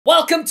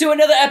Welcome to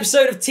another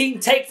episode of Team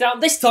Takedown.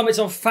 This time it's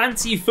on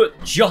Fancy Foot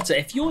Jota.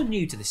 If you're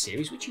new to the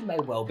series, which you may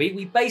well be,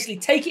 we basically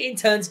take it in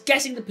turns,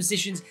 guessing the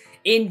positions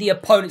in the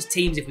opponent's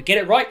teams. If we get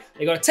it right,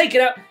 they've got to take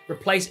it out,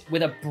 replace it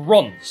with a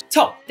bronze.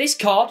 Tom, this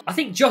card, I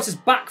think Jota's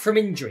back from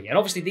injury, and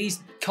obviously these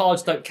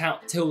cards don't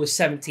count till the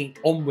 17th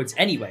onwards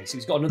anyway, so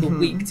he's got another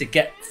week to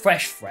get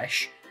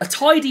fresh. A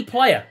tidy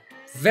player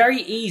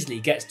very easily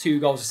gets 2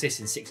 goals,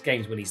 assists in 6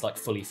 games when he's like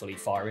fully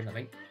firing, I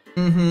think.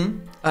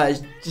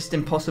 It's just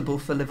impossible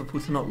for Liverpool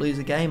to not lose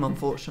a game,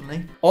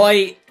 unfortunately.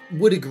 I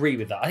would agree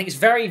with that. I think it's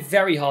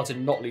very hard to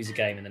not lose a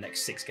game in the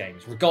next 6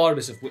 games,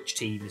 regardless of which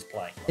team is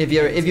playing. If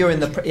you're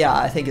in the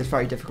I think it's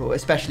very difficult,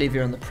 especially if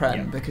you're in the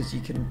Prem, because you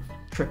can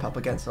trip up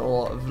against a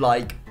lot of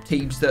like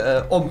teams that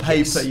are on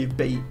paper you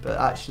beat, but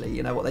actually,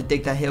 you know what, they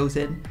dig their heels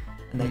in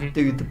and they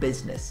do the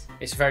business.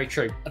 It's very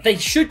true. They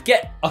should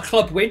get a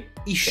club win.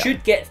 He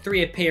should get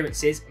 3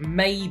 appearances,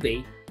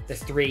 maybe the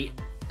 3.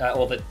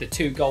 Or the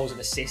 2 goals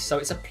and assists. So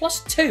it's a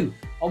 +2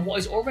 on what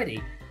is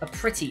already a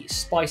pretty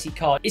spicy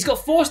card. He's got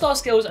 4-star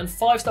skills and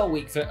 5-star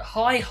weak foot.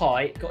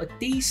 High. Got a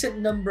decent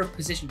number of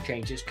position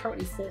changes.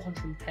 Currently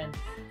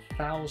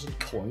 410,000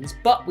 coins.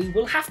 But we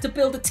will have to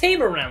build a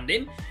team around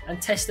him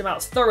and test him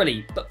out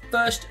thoroughly. But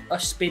first, a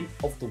spin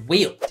of the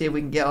wheel. See if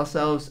we can get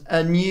ourselves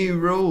a new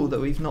rule that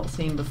we've not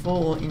seen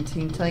before in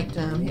Team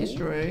Takedown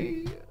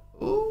history.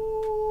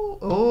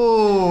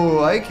 Oh,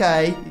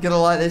 okay. You're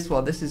gonna like this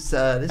one. This is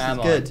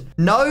good.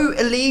 No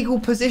illegal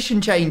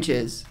position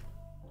changes.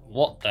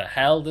 What the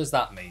hell does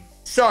that mean?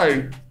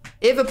 So,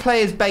 if a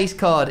player's base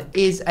card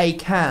is a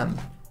cam,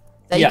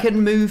 they can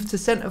move to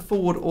centre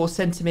forward or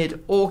centre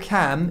mid or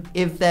cam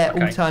if their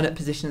alternate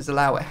positions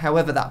allow it.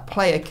 However, that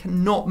player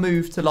cannot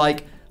move to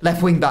like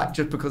left wing back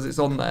just because it's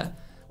on there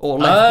or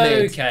left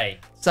mid. Okay.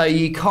 So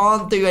you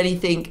can't do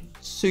anything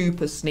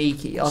super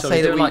sneaky. I'll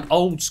say that like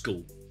old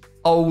school.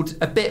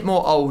 A bit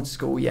more old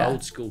school, yeah.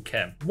 Old school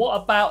chem. What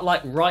about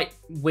like right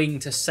wing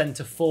to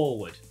centre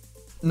forward?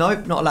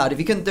 Nope, not allowed. If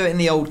you couldn't do it in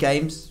the old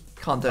games,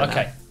 can't do it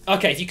now.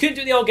 Okay, if you couldn't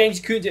do it in the old games,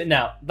 you couldn't do it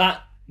now.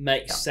 That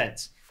makes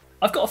sense.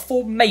 I've got a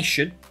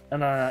formation,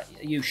 and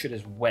you should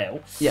as well.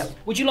 Yeah.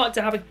 Would you like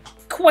to have a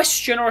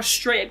question or a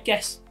straight up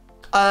guess?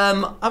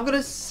 I'm going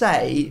to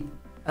say,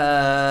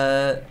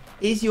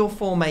 is your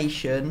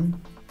formation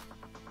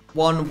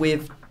one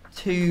with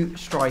 2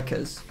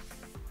 strikers?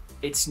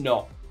 It's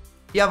not.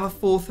 You have a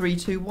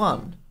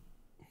 4-3-2-1.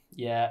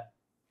 Yeah.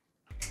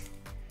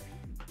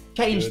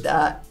 Change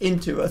that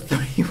into a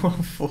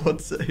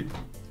 3-1-4-2.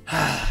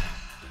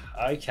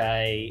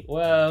 Okay.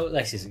 Well,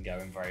 this isn't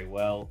going very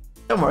well.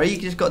 Don't worry, you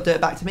just got to do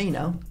it back to me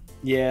now.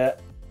 Yeah.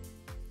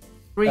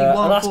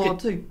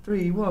 3-1-4-2.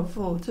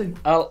 3-1-4-2.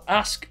 I'll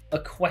ask a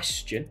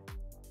question.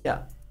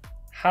 Yeah.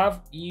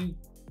 Have you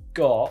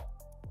got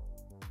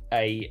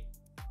a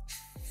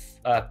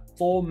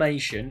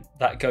formation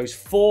that goes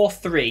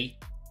 4-3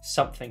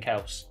 something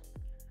else?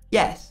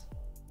 Yes.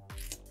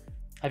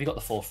 Have you got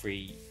the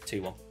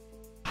 4-3-2-1?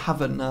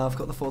 Haven't. No, I've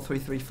got the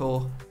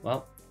 4-3-3-4.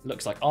 Well,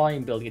 looks like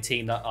I'm building a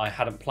team that I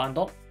hadn't planned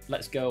on.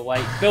 Let's go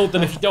away. Build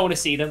them if you don't want to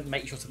see them.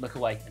 Make sure to look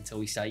away until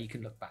we say you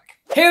can look back.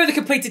 Here are the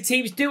completed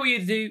teams. Do what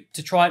you do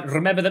to try and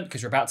remember them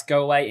because we're about to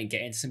go away and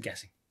get into some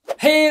guessing.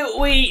 Here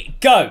we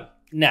go.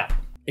 Now,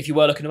 if you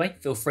were looking away,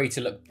 feel free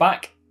to look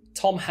back.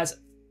 Tom has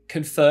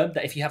confirmed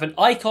that if you have an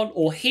icon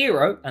or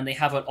hero and they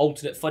have an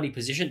alternate funny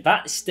position,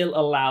 that is still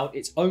allowed.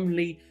 It's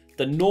only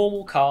the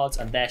normal cards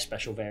and their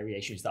special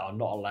variations that are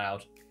not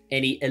allowed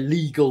any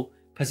illegal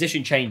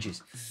position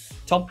changes.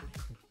 Tom,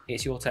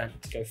 it's your turn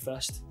to go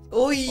first.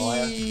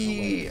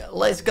 Oi!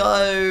 Let's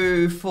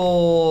go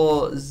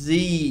for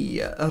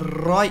the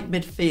right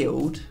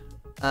midfield.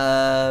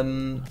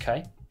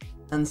 Okay.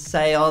 And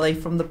say, are they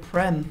from the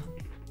Prem?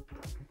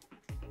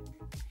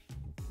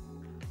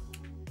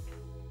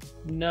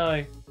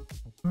 No.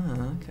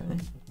 Oh, okay.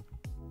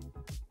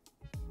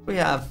 We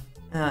have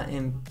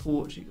in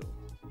Portugal.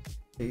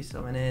 Do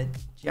something here.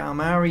 João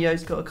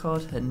Mario's got a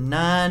card.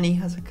 Hernani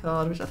has a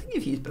card, which I think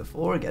you've used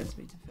before against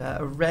me. To be fair.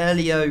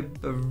 Aurelio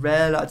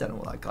Barella. I don't know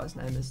what that guy's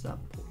name is. That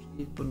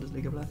Portuguese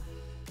Bundesliga player.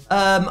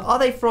 Are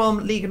they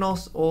from Liga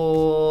NOS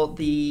or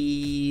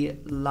the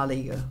La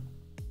Liga?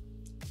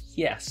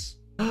 Yes.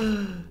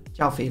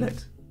 João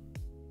Felix.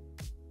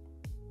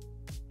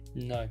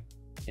 No,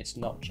 it's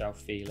not João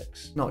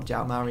Felix. Not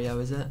João Mario,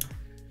 is it?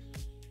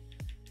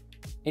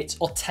 It's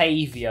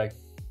Otavio.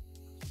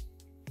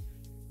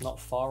 Not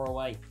far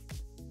away.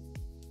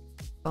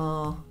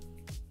 Far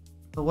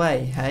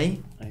away,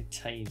 hey?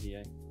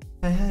 Otavio.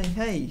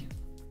 Hey.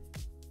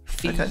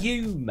 For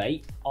you,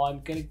 mate, I'm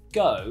going to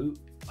go...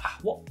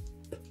 What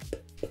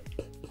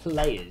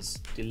players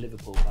do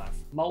Liverpool have?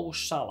 Mo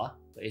Salah,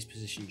 but his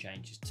position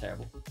change is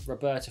terrible.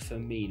 Roberto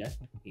Firmino,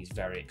 he's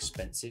very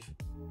expensive.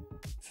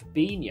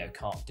 Fabinho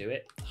can't do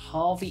it.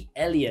 Harvey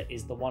Elliott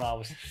is the one I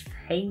was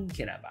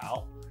thinking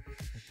about.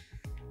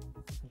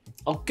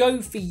 I'll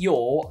go for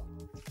your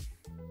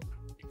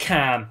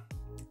Cam.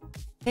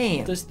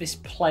 Damn. Does this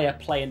player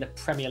play in the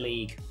Premier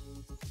League?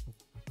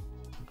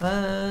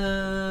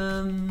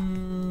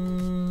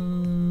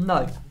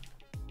 No.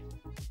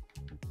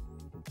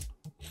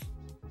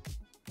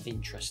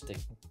 Interesting.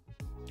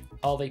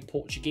 Are they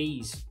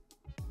Portuguese?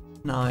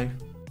 No.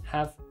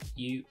 Have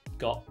you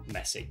got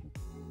Messi?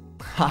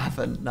 I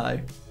haven't, no.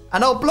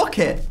 And I'll block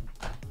it.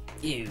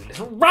 You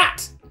little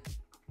rat!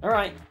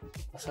 Alright.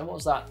 So what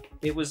was that?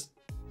 It was...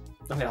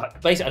 I mean,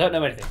 basically, I don't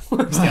know anything.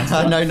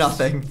 I know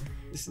nothing.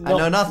 I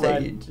know nothing.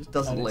 Red, it just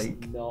doesn't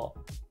link. Not...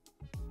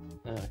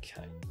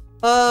 Okay.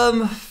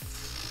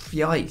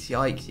 Yikes.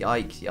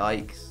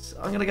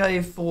 I'm gonna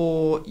go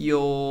for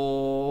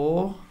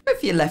your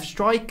left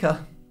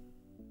striker.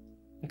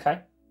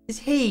 Okay. Is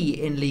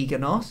he in Liga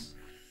NOS?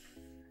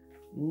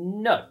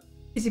 No.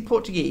 Is he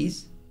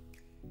Portuguese?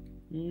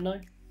 No.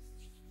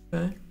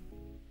 Okay.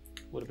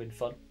 Would have been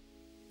fun.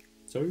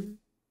 So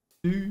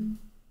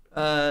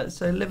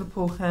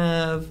Liverpool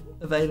have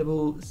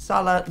available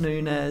Salah,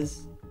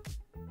 Nunes,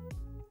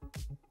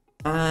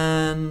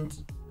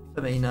 and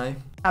Firmino.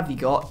 Have you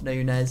got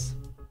Nunes?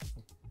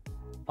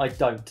 I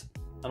don't.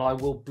 And I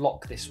will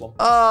block this one.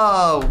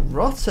 Oh,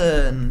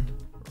 rotten.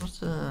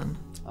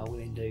 I will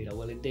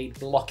indeed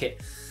block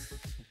it.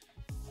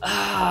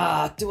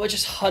 Do I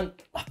just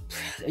hunt? Are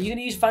you going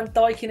to use Van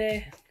Dijk in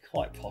here?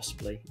 Quite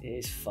possibly. It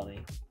is funny.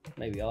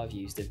 Maybe I've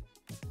used him.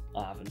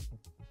 I haven't.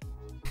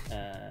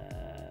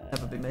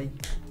 Never be me.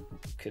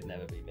 Could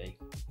never be me.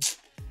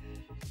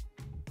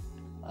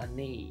 I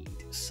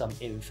need some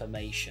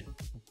information.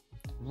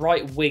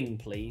 Right wing,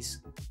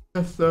 please.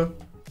 Yes, sir.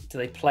 Do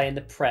they play in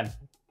the Prem?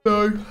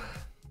 No.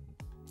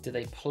 Do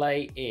they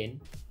play in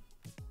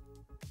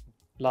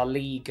La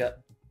Liga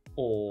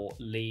or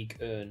Ligue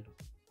 1?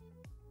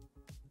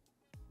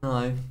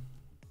 No.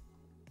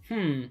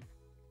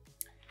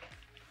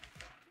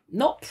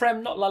 Not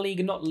Prem, not La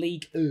Liga, not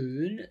Ligue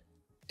 1.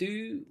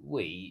 Do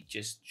we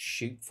just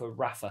shoot for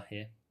Rafa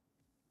here?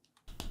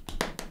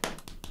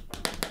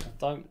 I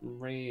don't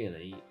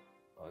really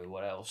know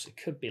what else. It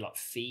could be like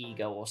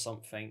Figo or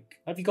something.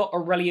 Have you got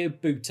Aurelio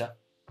Buta?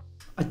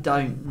 I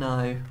don't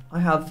know. I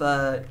have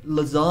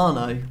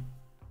Lozano.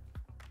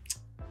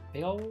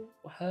 Big old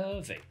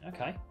Hervey.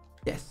 Okay.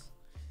 Yes.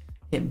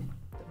 Him.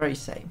 The very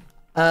same.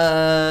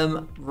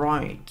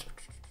 Right.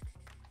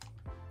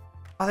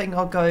 I think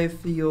I'll go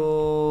for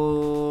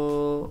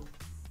your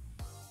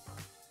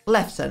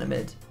left centre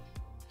mid.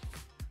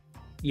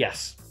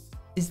 Yes.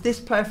 Is this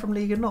player from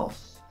Liga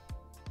NOS?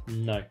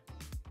 No.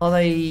 Are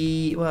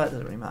they... Well, it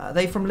doesn't really matter. Are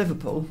they from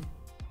Liverpool?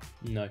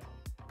 No.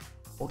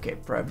 Okay,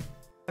 Prem.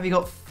 Have you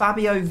got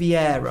Fabio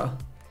Vieira?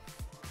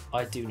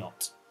 I do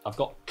not. I've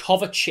got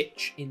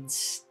Kovacic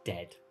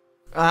instead.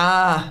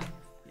 Ah,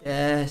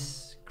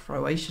 yes.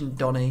 Croatian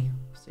Donny.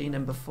 Seen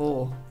him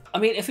before. I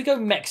mean, if we go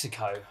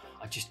Mexico,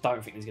 I just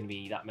don't think there's going to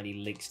be that many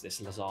links to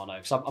this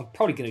Lozano. So I'm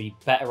probably going to be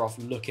better off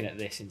looking at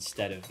this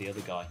instead of the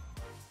other guy.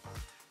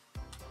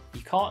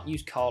 You can't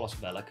use Carlos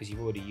Vela because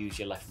you've already used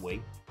your left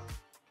wing.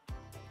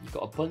 You've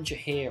got a bunch of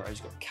heroes.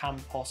 You've got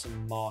Campos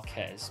and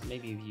Marquez.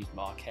 Maybe you've used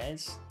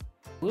Marquez.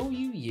 Will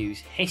you use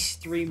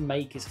History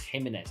Makers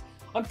Jimenez?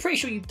 I'm pretty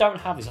sure you don't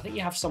have this. I think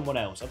you have someone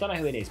else. I don't know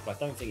who it is, but I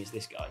don't think it's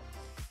this guy.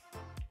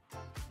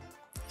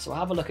 So I'll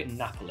have a look at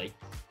Napoli.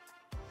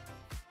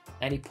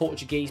 Any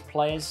Portuguese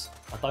players?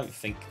 I don't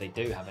think they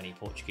do have any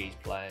Portuguese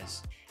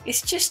players.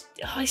 It's just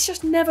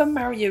never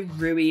Mario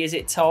Rui, is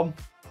it, Tom?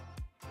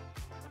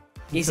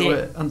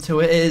 Until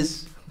it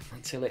is.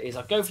 Until it is.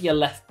 I'll go for your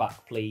left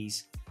back,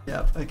 please.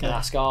 Yeah, okay. And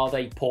ask, are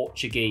they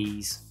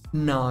Portuguese?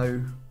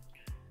 No.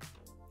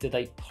 Do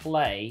they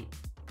play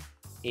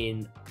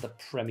in the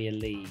Premier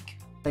League?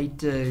 They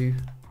do.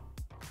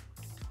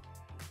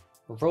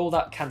 Rule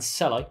that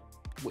Cancelo,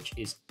 which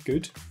is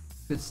good.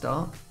 Good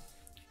start.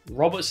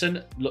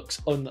 Robertson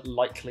looks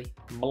unlikely.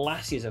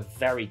 Malassi is a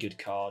very good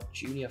card.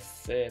 Junior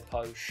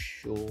Firpo,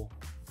 sure.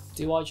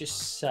 Do I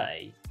just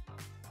say...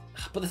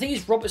 But the thing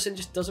is, Robertson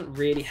just doesn't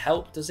really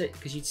help, does it?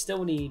 Because you'd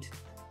still need...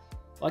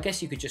 I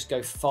guess you could just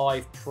go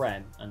 5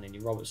 Prem and then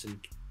your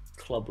Robertson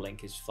club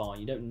link is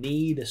fine. You don't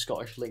need a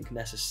Scottish link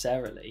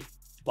necessarily.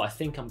 But I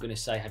think I'm going to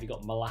say, have you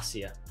got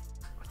Malassia?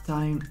 I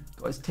don't.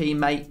 Got his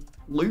teammate,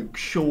 Luke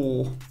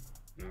Shaw.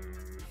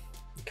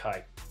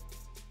 Okay.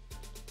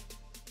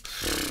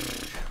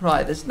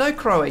 Right, there's no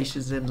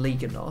Croatians in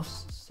Liga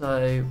NOS,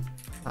 so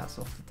that's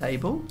off the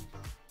table.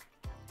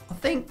 I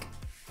think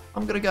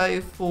I'm going to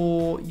go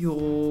for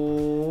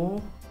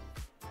your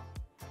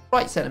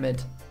right centre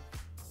mid.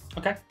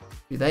 Okay.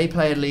 Do they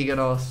play in Liga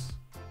NOS?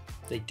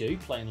 They do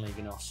play in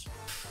Liga NOS.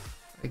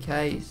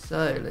 Okay,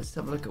 so let's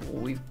have a look at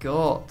what we've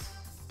got.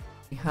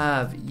 We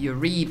have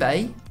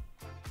Uribe.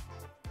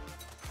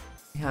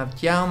 We have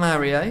João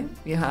Mario.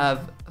 We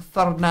have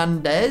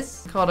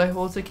Fernandez. Ricardo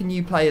Horta, can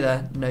you play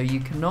there? No, you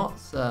cannot,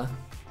 sir.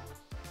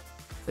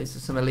 Those are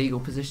some illegal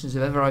positions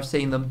if ever I've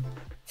seen them.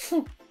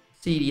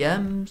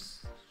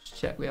 CDMs. Let's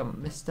check we haven't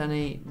missed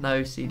any.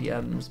 No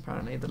CDMs.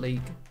 Apparently the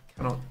league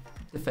cannot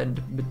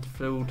defend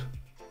midfield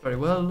very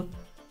well.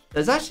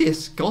 There's actually a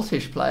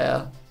Scottish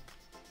player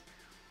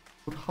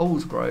called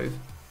Holsgrove.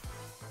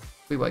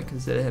 We won't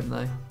consider him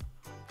though.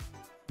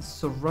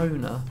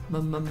 Sorona.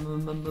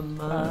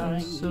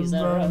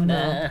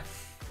 Sorona.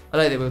 I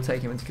don't think we'll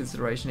take him into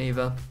consideration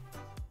either.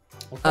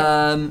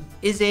 Okay.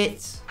 Is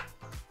it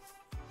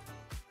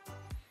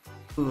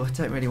Ooh, I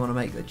don't really want to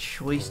make the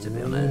choice, to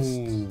be honest.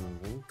 Ooh,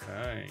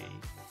 okay.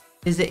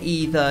 Is it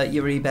either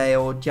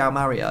Uribe or João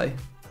Mario?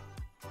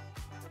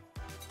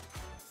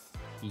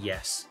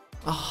 Yes.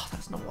 Oh,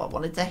 that's not what I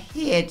wanted to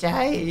hear,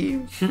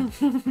 James.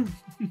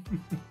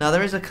 Now,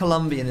 there is a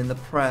Colombian in the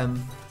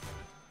Prem.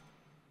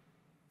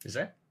 Is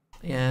there?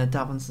 Yeah,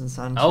 Davinson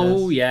Sanchez.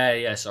 Oh,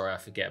 yeah. Sorry, I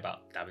forget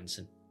about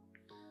Davinson.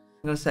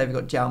 I'm going to say we've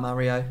got João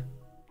Mario.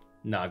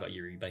 No, I got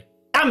Uribe.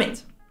 Damn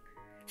it!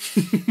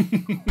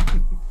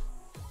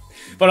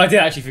 But I did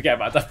actually forget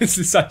about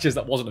Davinson Sanchez.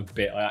 That wasn't a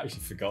bit. I actually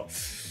forgot.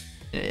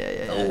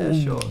 Yeah,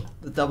 sure.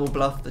 The double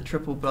bluff, the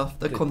triple bluff,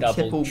 the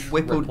quintuple,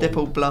 whipple,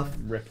 dipple bluff.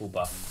 Ripple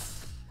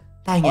buff.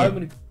 Dang it. I'm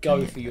going to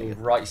go for your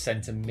right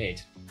centre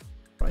mid.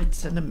 Right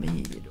centre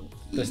mid.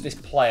 Does this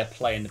player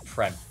play in the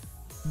Prem?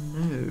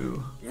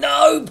 No.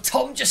 No,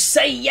 Tom, just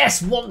say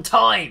yes one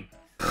time.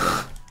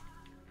 For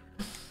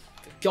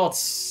God's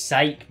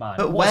sake, man.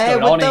 But What's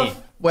going on here?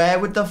 Where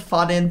would the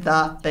fun in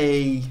that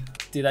be?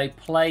 Do they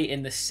play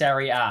in the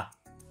Serie A?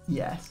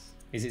 Yes.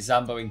 Is it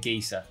Zambo and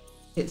Gisa?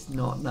 It's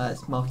not. No,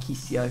 it's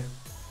Marquisio.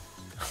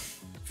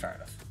 Fair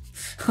enough.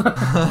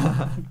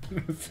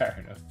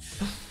 Fair enough.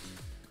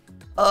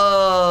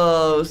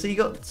 Oh, so you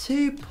got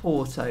 2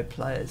 Porto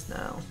players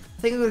now.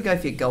 I think I'm going to go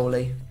for your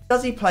goalie.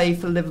 Does he play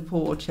for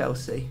Liverpool or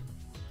Chelsea?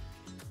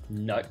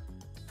 No. Does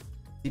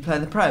he play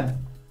in the Prem?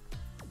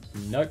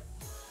 No.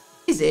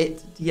 Is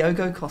it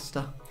Diogo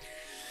Costa?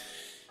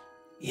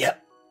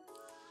 Yep.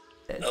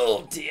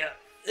 Oh dear.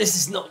 This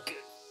is not good.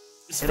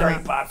 It's Get very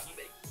him out. bad for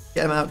me.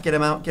 Get him out, get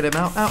him out, get him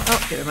out, out,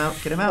 get him out,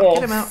 get him out, Oh,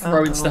 get him out.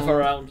 throwing stuff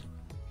around.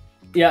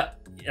 Yeah,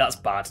 that's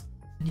bad.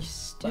 And you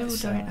still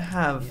That's don't sad.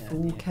 have Yeah,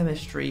 full yeah.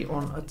 chemistry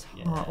on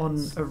on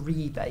Yes.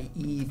 Uribe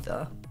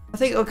either. I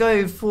think I'll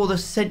go for the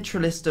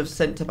centralist of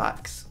centre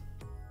backs.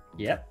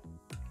 Yep.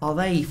 Are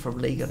they from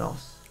Liga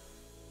NOS?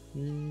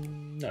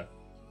 No.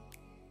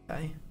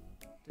 Okay.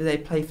 Do they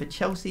play for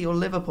Chelsea or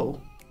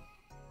Liverpool?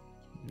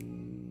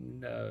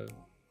 No.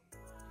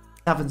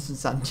 Davinson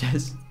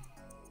Sanchez.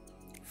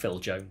 Phil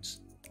Jones.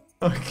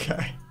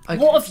 Okay.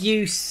 What have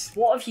you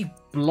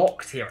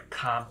blocked here at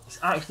Cam? It's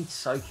actually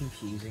so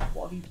confusing.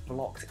 What have you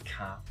blocked at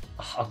Cam?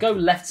 I'll go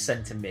left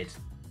centre mid.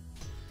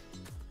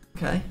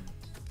 Okay.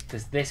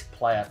 Does this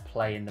player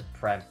play in the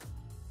Prem?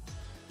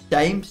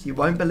 James, you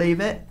won't believe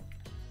it.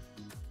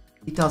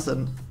 He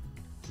doesn't.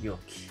 You're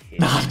kidding.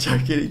 No, I'm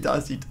joking. He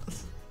does. He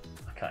does.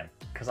 Okay,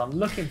 because I'm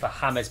looking for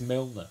James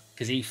Milner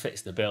because he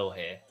fits the bill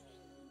here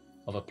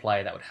of a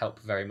player that would help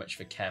very much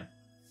for Kem.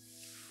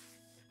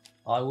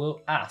 I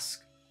will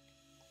ask,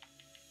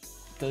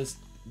 does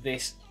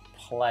this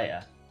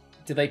player,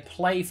 do they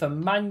play for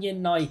Man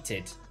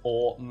United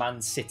or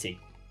Man City?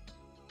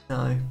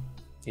 No.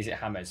 Is it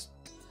James?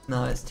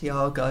 No, it's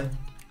Thiago.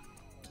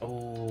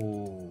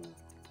 Oh.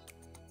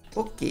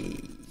 Okay.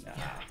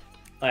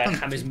 I had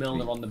James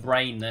Milner on the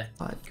brain there.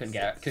 5, Couldn't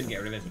get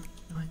rid of him.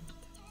 9.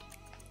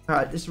 All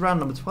right, this is round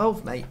number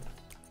 12, mate.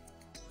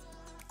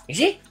 Is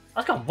he?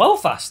 I've gone well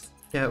fast.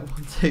 Yeah,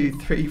 1, 2,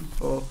 3,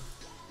 4,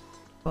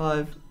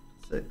 5,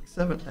 6,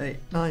 7, 8,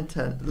 9,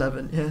 10,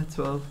 11. Yeah,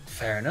 12.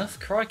 Fair enough.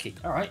 Crikey.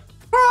 All right.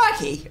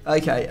 Crikey!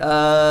 Okay,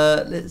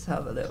 let's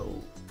have a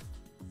little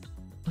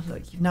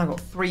look. You've now got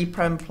 3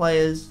 Prem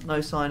players.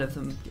 No sign of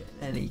them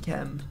getting any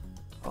chem.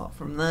 Apart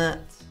from that,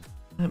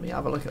 let me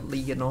have a look at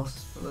Liga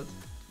NOS for the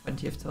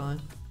 20th time.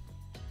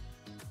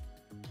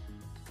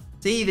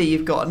 It's either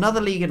you've got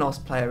another Liga NOS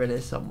player in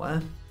here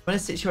somewhere. I'm in a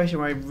situation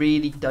where I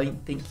really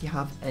don't think you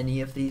have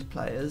any of these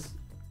players,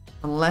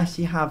 unless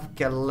you have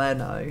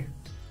Galeno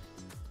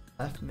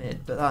left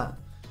mid, but that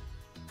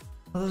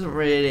doesn't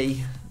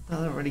really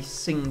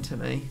sing to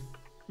me.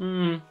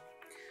 Let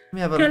me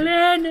have a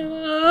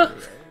Galeno.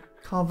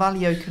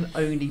 Carvalho can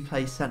only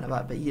play centre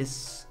back, but he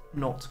is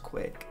not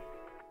quick.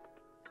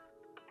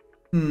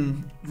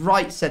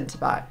 Right centre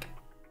back.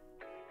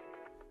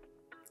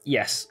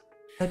 Yes.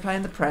 They play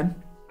in the Prem.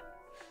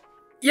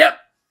 Yep.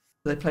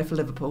 They play for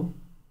Liverpool.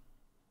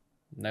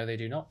 No, they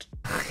do not.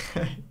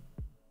 Okay.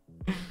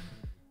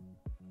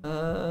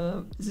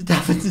 Is it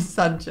Davinson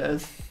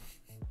Sanchez?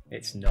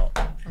 It's not.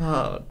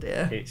 Oh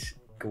dear. It's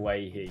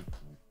Guehi.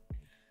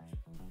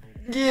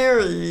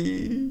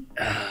 Geary.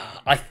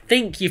 I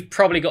think you've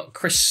probably got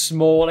Chris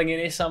Smalling in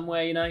here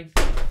somewhere, you know.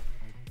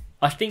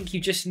 I think you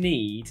just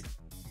need...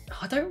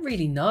 I don't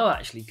really know,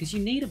 actually, because you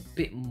need a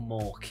bit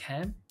more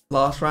chem.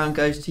 Last round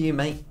goes to you,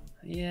 mate.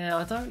 Yeah,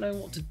 I don't know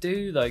what to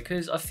do, though,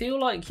 because I feel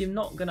like you're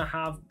not going to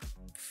have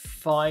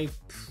 5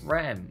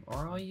 Prem.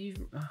 Or are you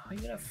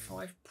going to have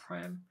 5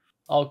 Prem?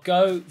 I'll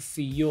go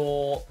for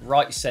your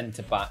right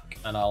centre-back,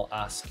 and I'll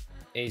ask,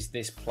 is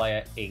this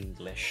player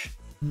English?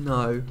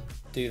 No.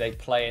 Do they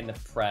play in the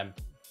Prem?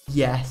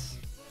 Yes.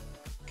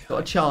 Got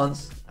a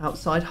chance.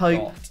 Outside hope.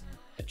 Got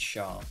a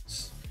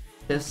chance.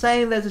 They're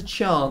saying there's a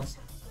chance.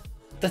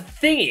 The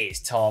thing is,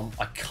 Tom,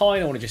 I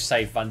kind of want to just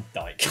say Van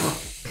Dijk.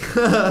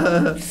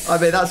 I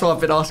mean, that's what I've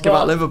been asking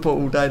about Liverpool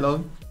all day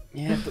long.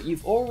 Yeah, but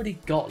you've already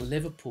got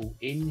Liverpool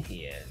in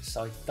here,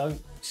 so I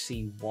don't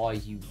see why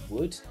you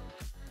would.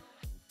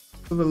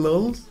 For the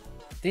lulz?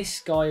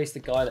 This guy is the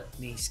guy that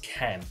needs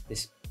chem.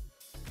 This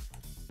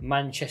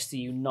Manchester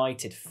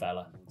United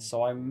fella.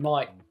 So I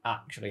might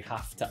actually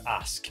have to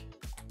ask,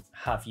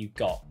 have you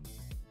got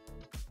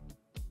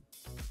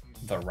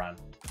Varane?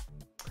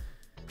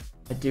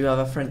 I do have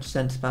a French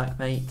centre-back,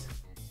 mate.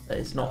 But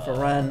it's not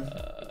Varane.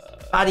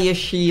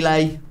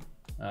 Badiashile.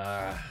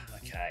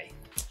 Okay.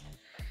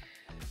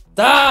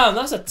 Damn,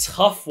 that's a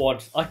tough one.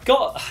 I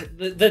got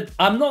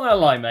I'm not gonna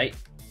lie, mate.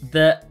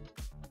 The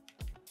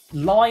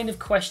line of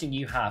questioning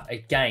you have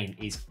again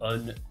is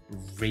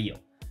unreal.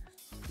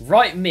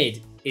 Right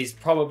mid is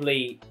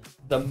probably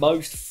the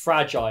most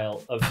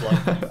fragile of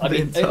like. I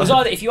mean, it was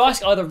either if you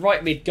ask either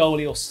right mid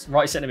goalie or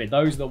right centre mid,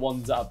 those are the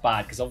ones that are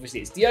bad because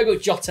obviously it's Diogo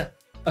Jota.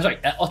 Oh, sorry,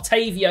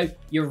 Otavio,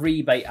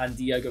 Uribe, and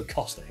Diogo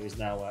Costa, who is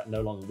now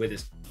no longer with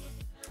us.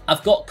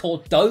 I've got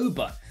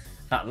Cordoba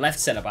at left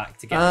centre back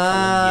to get the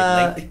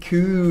Colombian link.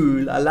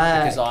 Cool, I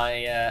like. Because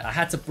I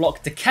had to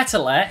block De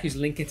Ketelaere, who's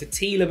linking to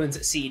Tielemans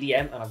at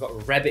CDM, and I've got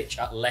Rebic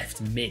at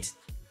left mid.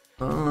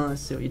 Oh, I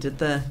see what you did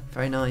there.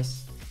 Very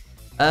nice.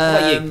 What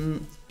about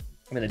you?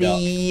 I'm in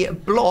the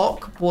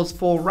block was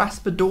for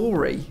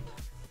Raspadori.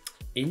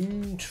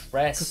 Interesting.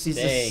 Because he's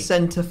a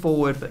centre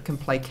forward but can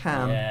play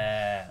cam.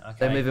 Yeah,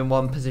 okay. So moving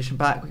one position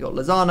back, we got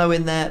Lozano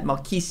in there,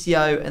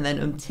 Marchisio, and then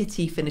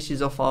Umtiti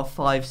finishes off our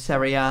 5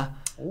 Serie A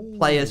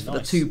players for the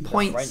 2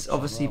 points. French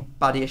Obviously, well.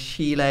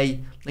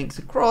 Badiashile links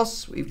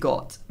across. We've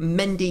got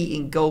Mendy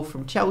in goal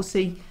from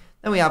Chelsea.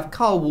 Then we have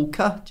Carl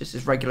Walker, just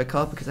his regular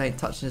card because they ain't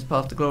touching his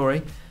path to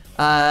glory.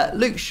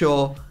 Luke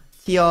Shaw,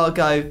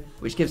 Thiago,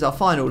 which gives our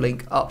final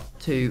link up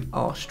to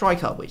our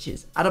striker, which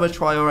is Adama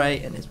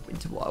Traore and his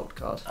winter wild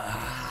card.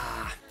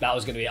 That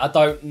was going to be... I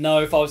don't know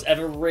if I was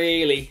ever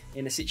really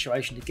in a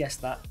situation to guess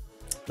that.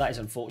 That is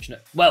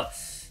unfortunate. Well,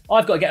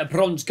 I've got to get a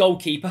bronze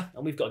goalkeeper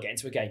and we've got to get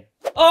into a game.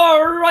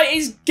 All right,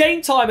 it's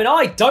game time and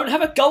I don't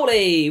have a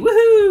goalie.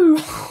 Woohoo!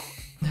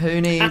 Who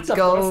needs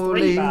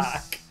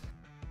goalies?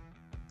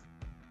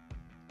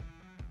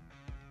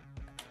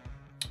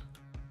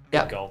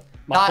 Yep. Goal.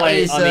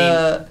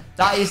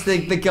 That is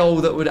the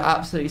goal that would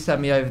absolutely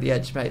send me over the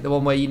edge, mate. The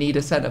one where you need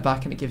a centre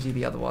back and it gives you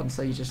the other one,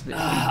 so you just.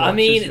 I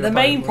mean, the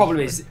main problem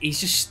is he's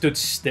just stood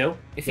still.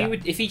 If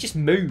he just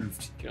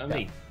moved, do you know what I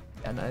mean?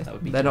 Yeah, no, that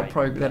would be they're not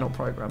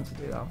programmed to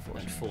do that,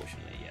 unfortunately.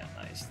 Unfortunately, yeah,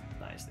 that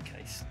is the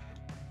case.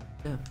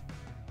 Yeah.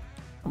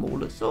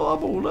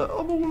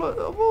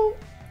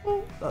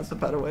 That's a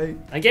better way.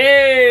 Thank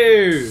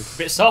you.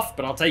 Bit soft,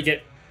 but I'll take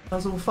it.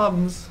 That's all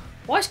thumbs.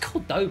 Why is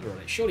Cordoba on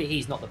it? Surely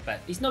he's not the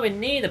best. He's nowhere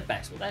near the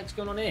best. What the heck's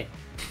going on here?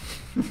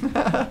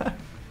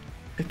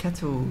 The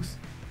Kettles.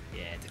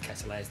 Yeah, De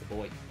Ketelaire's the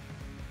boy.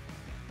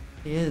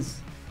 He is.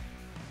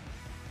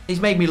 He's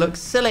made me look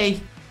silly.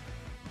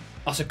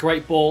 That's a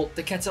great ball.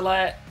 De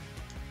Ketelaere.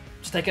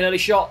 Just take an early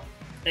shot.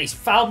 He's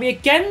fouled me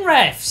again,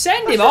 ref.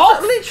 Send him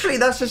off. Literally,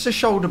 that's just a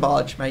shoulder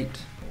barge, mate.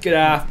 Good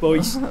half,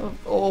 boys.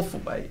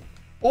 Awful, mate.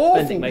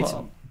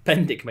 Awful.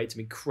 Bendick made some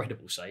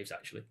incredible saves,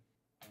 actually.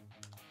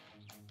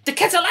 De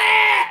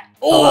Ketelaere!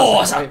 Oh,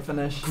 that's a great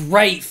finish.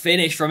 Great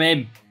finish from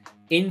him.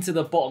 Into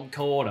the bottom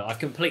corner. I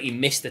completely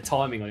missed the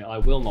timing on it, I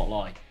will not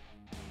lie.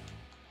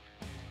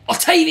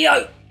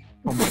 Otavio!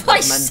 Oh my God, I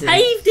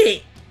saved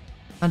it!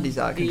 Andy's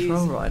out of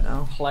control right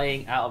now.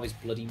 Playing out of his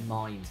bloody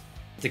mind.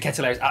 De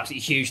Ketelaere is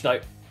absolutely huge, though.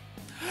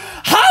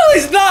 How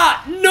is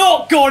that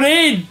not gone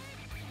in?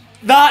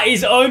 That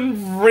is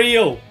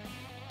unreal.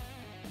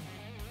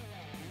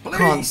 I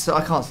can't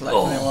select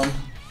anyone.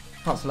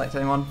 Can't select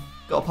anyone.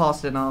 Got a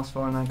pass in asked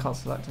for and then can't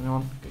select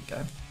anyone. Good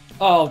go.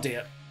 Oh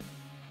dear.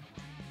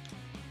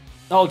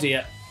 Oh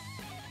dear.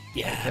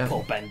 Yeah,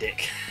 poor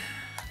Bendick.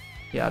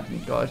 Yeah, I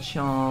hadn't got a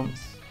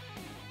chance.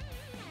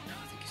 No,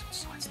 I think he's on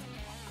side still.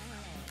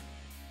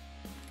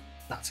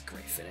 That's a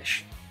great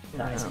finish.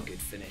 That is a good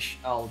finish.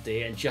 Oh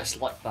dear, and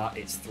just like that,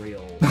 it's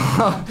 3-all.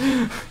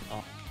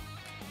 Oh.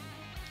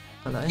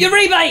 Hello.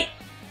 Uribe!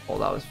 Oh,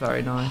 that was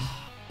very nice.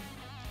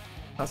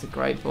 That's a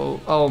great ball.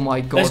 Oh my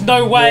God. There's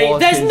no way.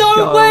 There's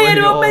no way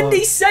Edouard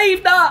Mendy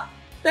saved that.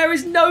 There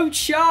is no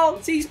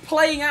chance. He's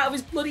playing out of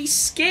his bloody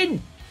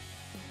skin.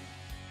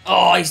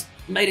 Oh, he's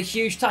made a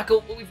huge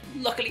tackle, but we've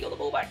luckily got the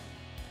ball back.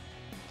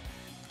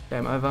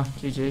 Game over.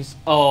 GG's.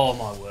 Oh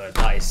my word,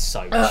 that is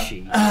so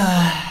cheesy.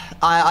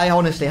 I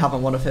honestly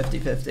haven't won a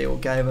 50-50 all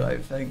game, I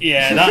don't think.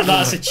 Yeah,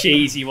 that's a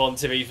cheesy one,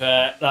 to be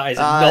fair. That is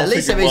not at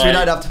least it means we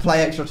don't have to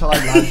play extra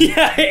time, man.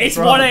 Yeah, it's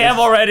 1 AM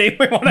already.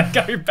 We want to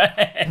go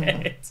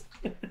bed.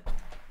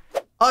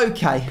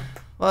 Okay,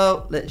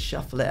 well, let's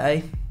shuffle it,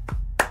 eh?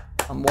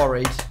 I'm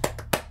worried.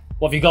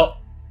 What have you got?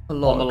 A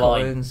lot on the of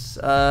line? coins.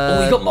 We've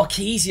got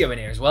Marchisio in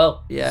here as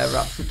well. Yeah,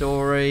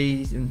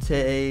 Rapsidori, and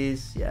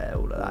titties. Yeah,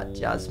 all of that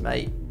jazz,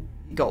 mate.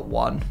 You got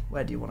one.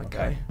 Where do you want to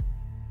go?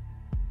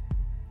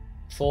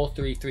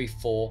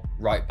 4-3-3-4,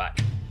 right back.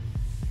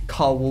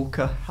 Carl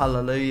Walker,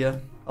 hallelujah.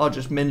 I'll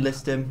just min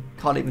list him.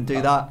 Can't even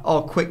do that.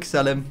 I'll quick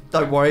sell him.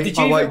 Don't worry. Did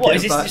you what?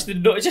 Is this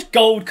just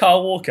gold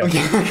Carl Walker?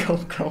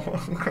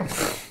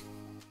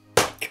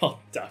 God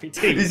damn it.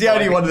 He's the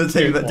only one of the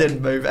team that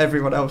didn't move.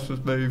 Everyone else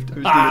was moved. It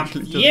was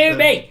literally just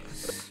me!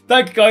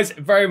 Thank you guys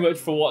very much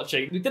for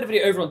watching. We did a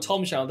video over on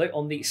Tom's channel, though,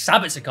 on the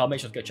Sabitzer card. Make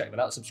sure to go check that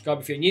out.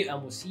 Subscribe if you're new,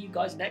 and we'll see you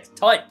guys next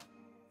time.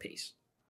 Peace.